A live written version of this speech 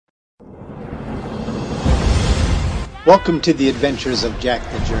Welcome to the adventures of Jack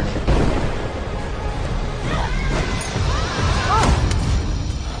the Journey.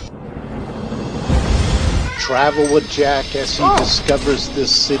 Travel with Jack as he discovers the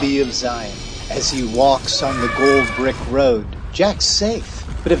city of Zion. As he walks on the gold brick road, Jack's safe.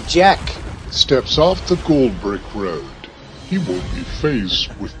 But if Jack steps off the gold brick road, he will be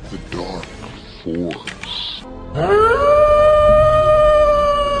faced with the dark force.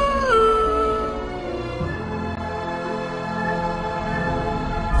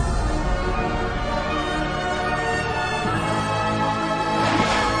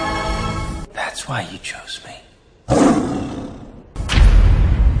 That's why you chose me.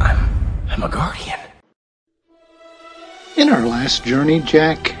 I'm a guardian. In our last journey,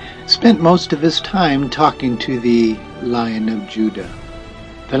 Jack spent most of his time talking to the Lion of Judah.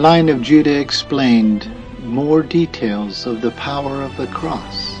 The Lion of Judah explained more details of the power of the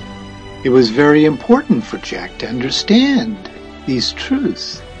cross. It was very important for Jack to understand these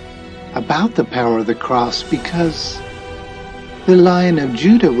truths about the power of the cross because the Lion of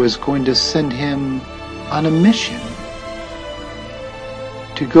Judah was going to send him on a mission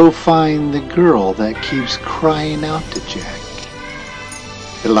to go find the girl that keeps crying out to Jack.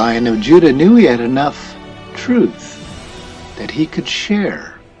 The Lion of Judah knew he had enough truth that he could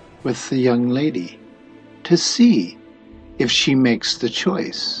share with the young lady to see if she makes the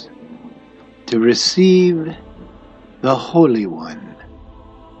choice to receive the Holy One.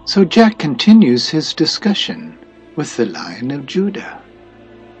 So Jack continues his discussion with the Lion of Judah.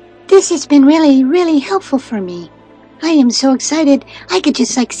 This has been really helpful for me. I am so excited. I could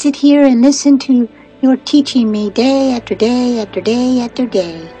just sit here and listen to your teaching me day after day after day after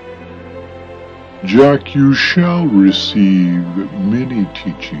day. Jack, you shall receive many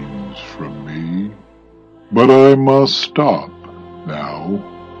teachings from me, but I must stop now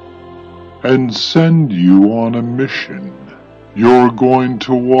and send you on a mission. You're going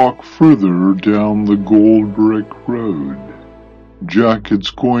to walk further down the gold brick road. Jack,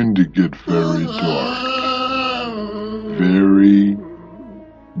 it's going to get very dark. Very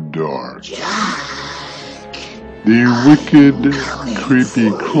dark. Jack. The wicked, creepy,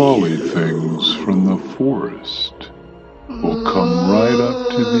 crawly things from the forest will come right up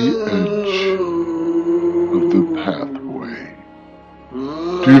to the edge of the pathway.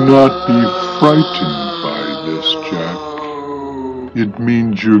 Do not be frightened by this, Jack. It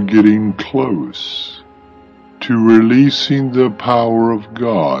means you're getting close to releasing the power of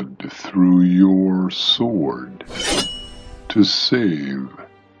God through your sword to save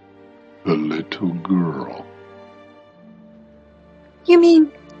the little girl. You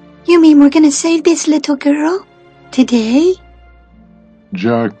mean we're gonna save this little girl? Today?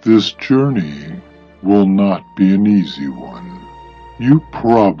 Jack, this journey will not be an easy one. You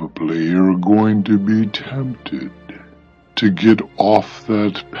probably are going to be tempted to get off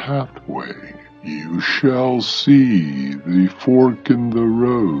that pathway. You shall see the fork in the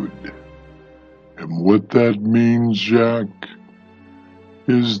road. And what that means, Jack,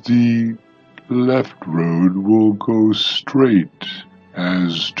 is the left road will go straight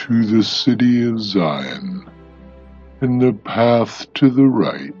as to the city of Zion, and the path to the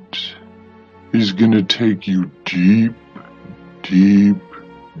right is going to take you deep, deep,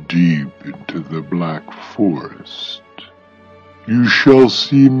 deep into the Black Forest. You shall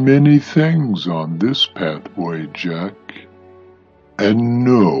see many things on this pathway, Jack, and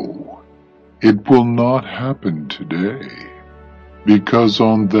no, it will not happen today, because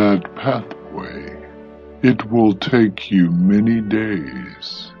on that pathway it will take you many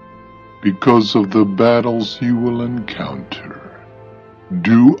days, because of the battles you will encounter.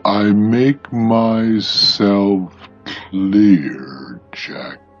 Do I make myself clear,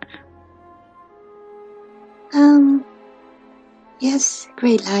 Jack? Yes,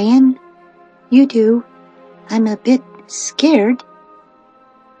 Great Lion. You do. I'm a bit scared.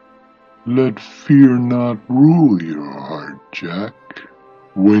 Let fear not rule your heart, Jack.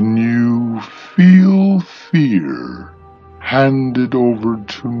 When you feel fear, hand it over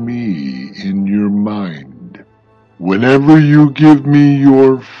to me in your mind. Whenever you give me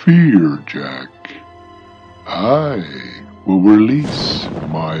your fear, Jack, I will release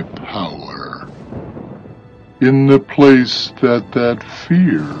my power in the place that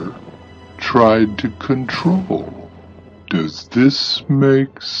fear tried to control. Does this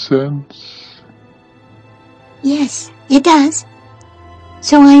make sense? Yes, it does.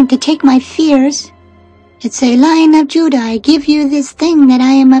 So I am to take my fears and say, Lion of Judah, I give you this thing that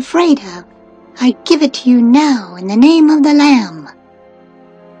I am afraid of. I give it to you now in the name of the Lamb.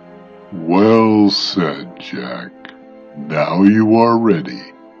 Well said, Jack. Now you are ready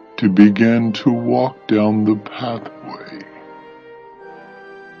to begin to walk down the pathway.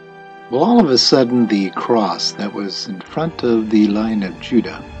 Well, all of a sudden, the cross that was in front of the Lion of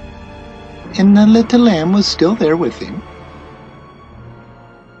Judah, and the little lamb was still there with him,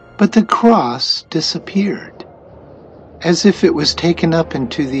 but the cross disappeared, as if it was taken up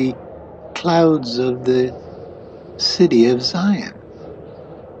into the clouds of the city of Zion.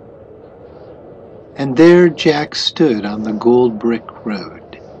 And there Jack stood on the gold brick road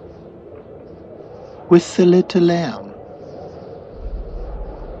with the little lamb.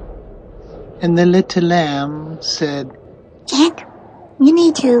 And the little lamb said, Jack, you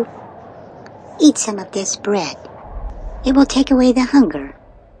need to eat some of this bread. It will take away the hunger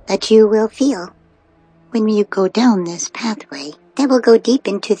that you will feel when you go down this pathway that will go deep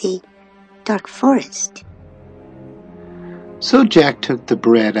into the dark forest. So Jack took the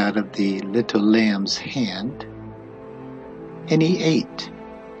bread out of the little lamb's hand, and he ate.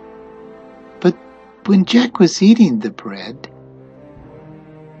 But when Jack was eating the bread,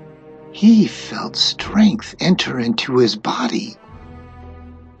 he felt strength enter into his body.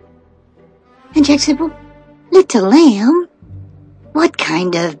 And Jack said, well, little lamb, what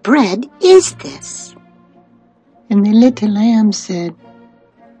kind of bread is this? And the little lamb said,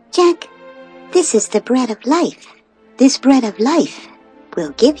 Jack, this is the bread of life. This bread of life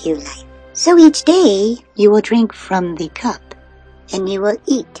will give you life. So each day you will drink from the cup, and you will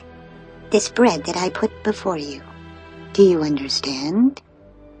eat this bread that I put before you. Do you understand?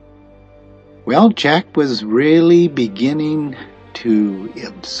 Well, Jack was really beginning to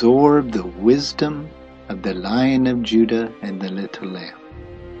absorb the wisdom of the Lion of Judah and the little lamb.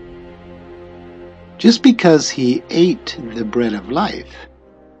 Just because he ate the bread of life,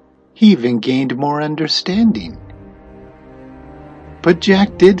 he even gained more understanding. But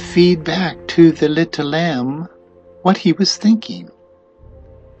Jack did feed back to the little lamb what he was thinking.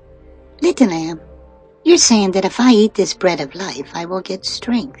 Little lamb, you're saying that if I eat this bread of life, I will get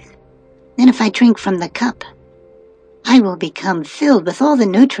strength. And if I drink from the cup, I will become filled with all the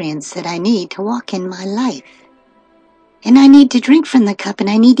nutrients that I need to walk in my life. And I need to drink from the cup, and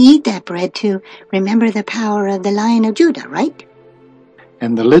I need to eat that bread to remember the power of the Lion of Judah, right?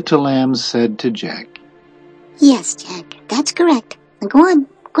 And the little lamb said to Jack, Yes, Jack, that's correct. Now go on,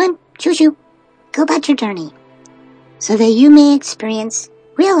 shoo-shoo. Go about your journey, so that you may experience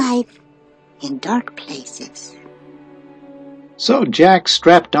real life in dark places. So Jack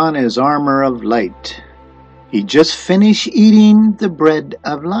strapped on his armor of light. He just finished eating the bread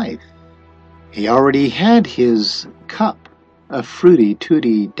of life. He already had his cup of fruity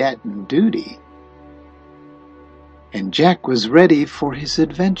tooty datin duty. And Jack was ready for his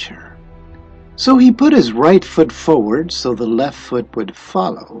adventure. So he put his right foot forward so the left foot would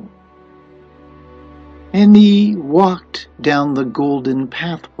follow. And he walked down the golden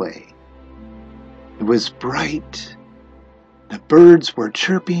pathway. It was bright. The birds were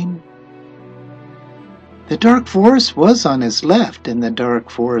chirping. The dark forest was on his left, and the dark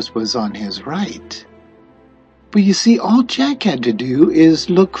forest was on his right. But you see, all Jack had to do is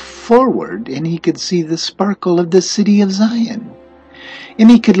look forward, and he could see the sparkle of the city of Zion. And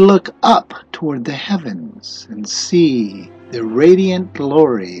he could look up toward the heavens and see the radiant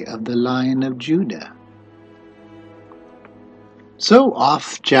glory of the Lion of Judah. So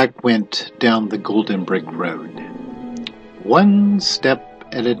off Jack went down the golden brick road, one step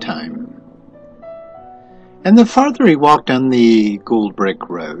at a time. And the farther he walked on the gold brick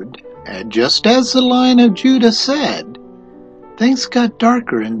road, just as the Lion of Judah said, things got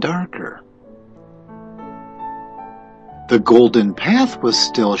darker and darker. The golden path was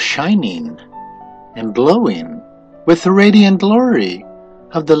still shining and glowing with the radiant glory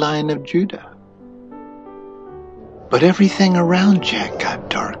of the Lion of Judah. But everything around Jack got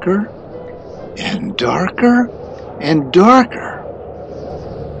darker and darker and darker.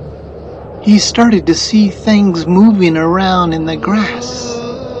 He started to see things moving around in the grass,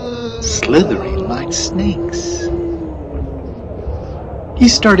 slithering like snakes. He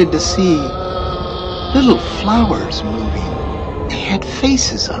started to see little flowers moving. They had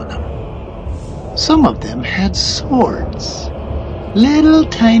faces on them. Some of them had swords, little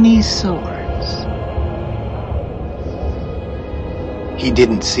tiny swords. He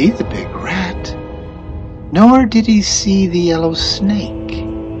didn't see the big rat, nor did he see the yellow snake,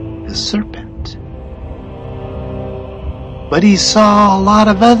 the serpent. But he saw a lot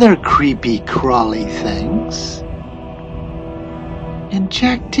of other creepy, crawly things. And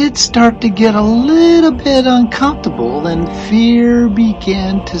Jack did start to get a little bit uncomfortable, and fear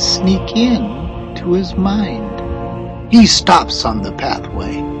began to sneak in to his mind. He stops on the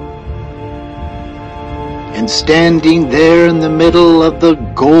pathway. And standing there in the middle of the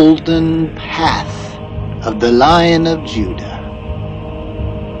golden path of the Lion of Judah,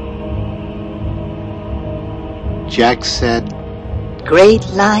 Jack said, Great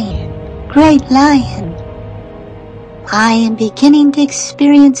Lion, I am beginning to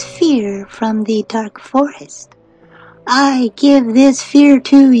experience fear from the dark forest. I give this fear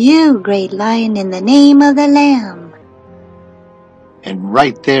to you, Great Lion, in the name of the Lamb. And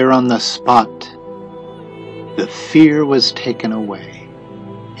right there on the spot, the fear was taken away.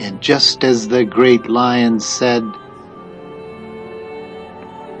 And just as the Great Lion said,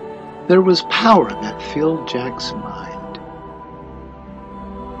 there was power that filled Jack's mind.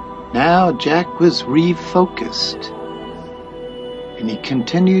 Now Jack was refocused, and he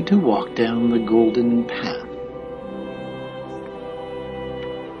continued to walk down the golden path.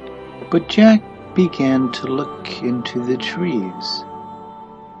 But Jack began to look into the trees.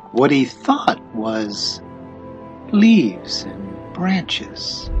 What he thought was leaves and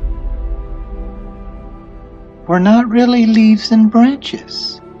branches were not really leaves and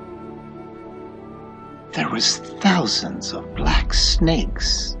branches. There was thousands of black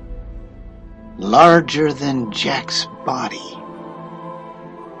snakes, larger than Jack's body.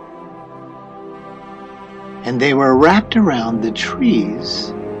 And they were wrapped around the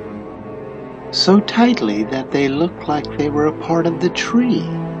trees so tightly that they looked like they were a part of the tree.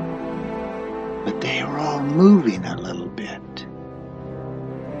 But they were all moving a little bit.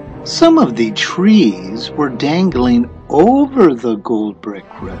 Some of the trees were dangling over the gold brick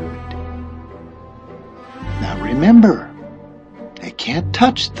road. Now remember, they can't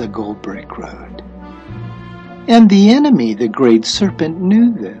touch the gold brick road. And the enemy, the great serpent,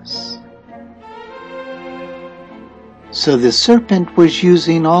 knew this. So the serpent was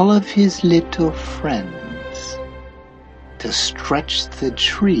using all of his little friends to stretch the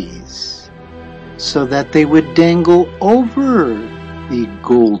trees so that they would dangle over the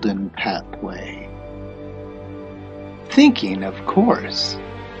golden pathway, thinking, of course,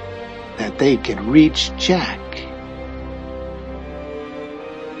 that they could reach Jack.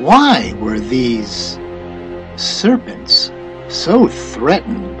 Why were these serpents so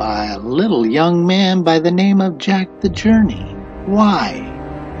threatened by a little young man by the name of Jack the Journey? Why?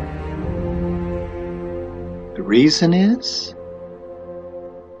 The reason is,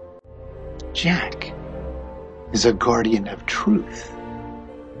 Jack is a guardian of truth.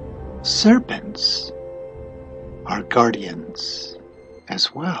 Serpents are guardians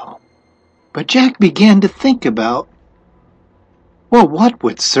as well. But Jack began to think about, well, what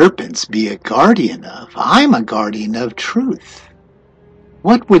would serpents be a guardian of? I'm a guardian of truth.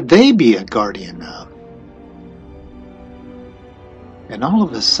 What would they be a guardian of? And all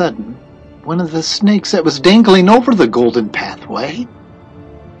of a sudden, one of the snakes that was dangling over the golden pathway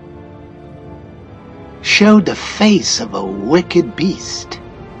showed the face of a wicked beast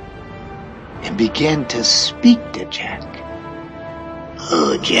and began to speak to Jack.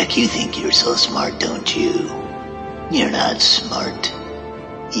 Oh, Jack, you think you're so smart, don't you? You're not smart.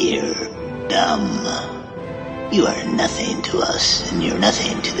 You're dumb. You are nothing to us, and you're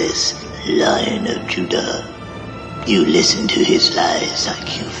nothing to this Lion of Judah. You listen to his lies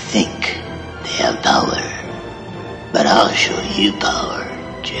like you think they have power. But I'll show you power,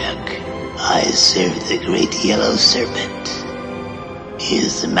 Jack. I serve the great yellow serpent. He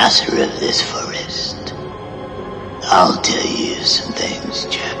is the master of this forest. I'll tell you some things,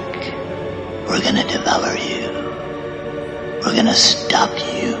 Jack. We're gonna devour you. We're gonna stop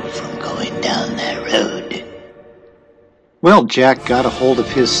you from going down that road. Well, Jack got a hold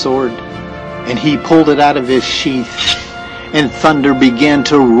of his sword, and he pulled it out of his sheath, and thunder began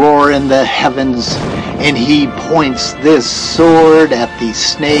to roar in the heavens, and he points this sword at the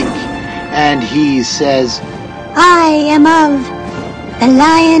snake, and he says, I am of the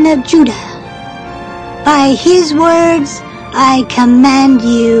Lion of Judah. By his words, I command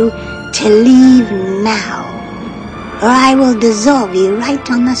you to leave now, or I will dissolve you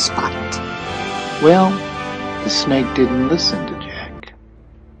right on the spot. Well, the snake didn't listen to Jack.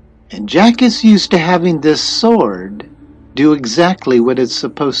 And Jack is used to having this sword do exactly what it's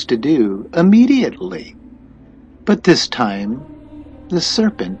supposed to do immediately. But this time, the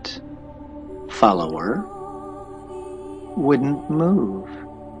serpent follower wouldn't move.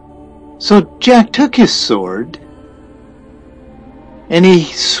 So Jack took his sword and he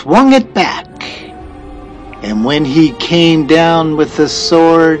swung it back. And when he came down with the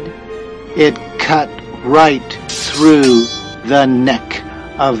sword, it cut right through the neck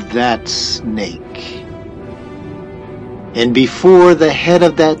of that snake. And before the head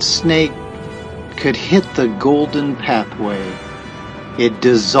of that snake could hit the golden pathway, it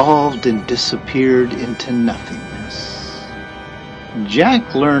dissolved and disappeared into nothingness.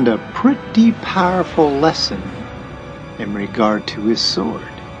 Jack learned a pretty powerful lesson in regard to his sword.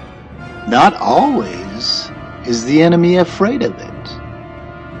 Not always is the enemy afraid of it,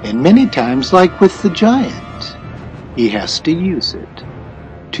 and many times, like with the giant, he has to use it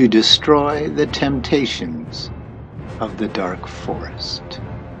to destroy the temptations of the dark forest.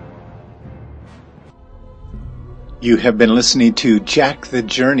 You have been listening to Jack the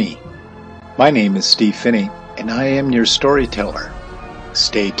Journey. My name is Steve Finney, and I am your storyteller.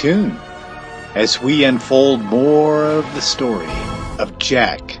 Stay tuned as we unfold more of the story of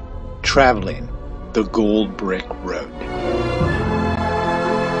Jack traveling the Gold Brick Road.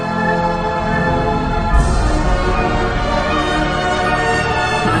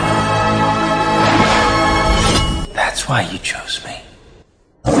 That's why you chose me.